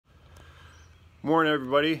Morning,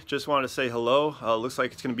 everybody. Just wanted to say hello. Looks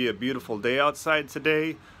like it's going to be a beautiful day outside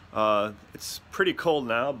today. It's pretty cold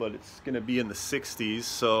now, but it's going to be in the 60s,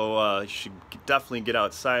 so you should definitely get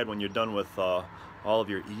outside when you're done with all of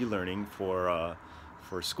your e-learning for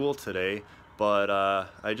school today. But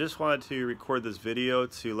I just wanted to record this video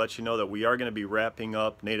to let you know that we are going to be wrapping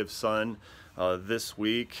up Native Son this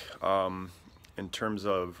week in terms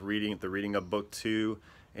of reading of book 2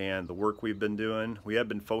 and the work we've been doing. We have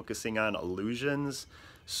been focusing on illusions,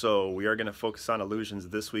 so we are going to focus on illusions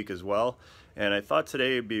this week as well. And I thought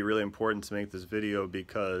today it'd be really important to make this video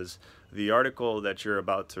because the article that you're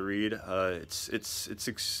about to read, it's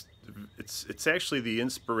actually the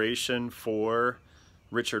inspiration for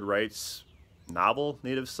Richard Wright's novel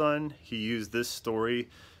Native Son. He used this story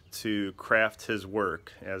to craft his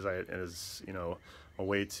work as a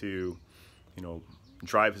way to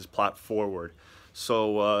drive his plot forward.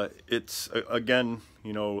 So it's again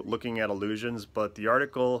looking at illusions, but the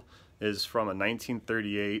article is from a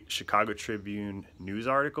 1938 Chicago Tribune news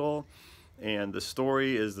article, and the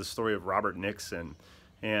story is the story of Robert Nixon.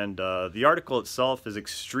 And the article itself is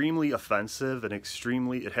extremely offensive and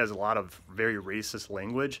it has a lot of very racist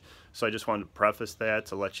language, so I just wanted to preface that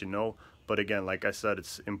to let you know. But again, like I said,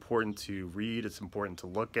 it's important to read, it's important to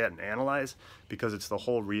look at and analyze, because it's the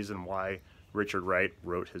whole reason why Richard Wright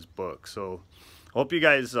wrote his book. So I hope you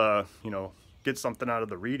guys get something out of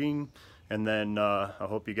the reading, and then I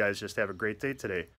hope you guys just have a great day today.